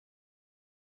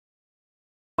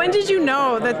When did you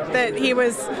know that he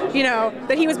was,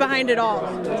 that he was behind it all?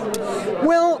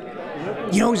 Well,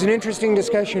 it was an interesting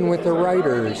discussion with the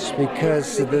writers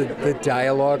because the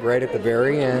dialogue right at the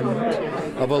very end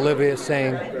of Olivia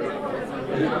saying,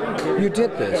 "You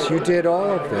did this, you did all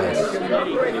of this."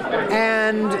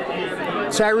 And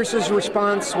Cyrus's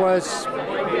response was,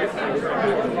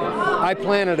 "I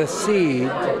planted a seed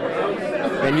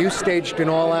and you staged an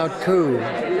all-out coup."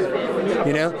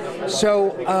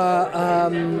 So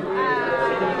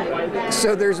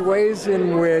there's ways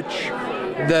in which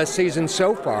the season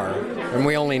so far, and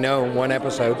we only know one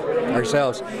episode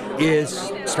ourselves,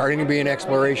 is starting to be an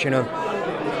exploration of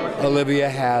Olivia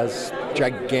has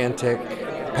gigantic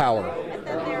power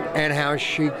and how's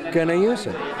she gonna use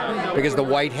it, because the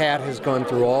white hat has gone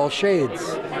through all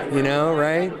shades,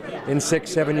 right, in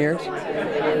 6-7 years,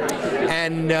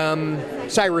 and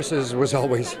Cyrus's was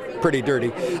always pretty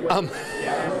dirty,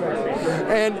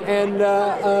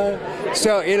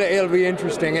 so it'll be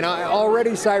interesting. And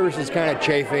already Cyrus is kind of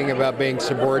chafing about being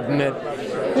subordinate.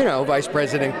 Vice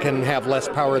president can have less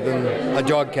power than a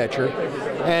dog catcher,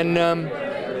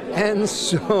 and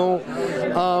so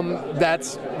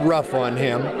that's rough on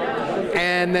him.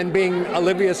 And then being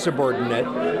Olivia's subordinate,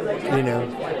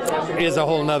 is a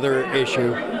whole nother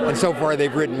issue. And so far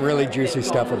they've written really juicy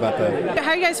stuff about that.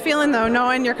 How are you guys feeling though,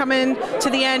 knowing you're coming to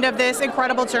the end of this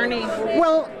incredible journey?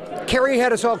 Well, Carrie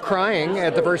had us all crying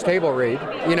at the first table read,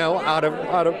 out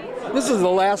of this is the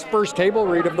last first table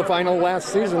read of the final last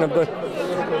season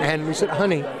and we said,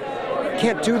 "Honey,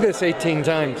 can't do this 18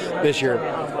 times this year."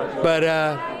 But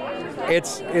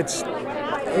it's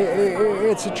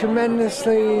a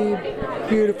tremendously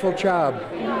beautiful job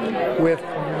with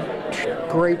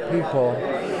great people,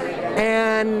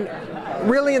 and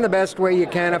really in the best way you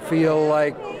kind of feel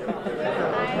like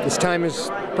this time is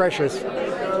precious.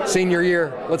 Senior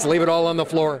year, let's leave it all on the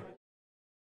floor.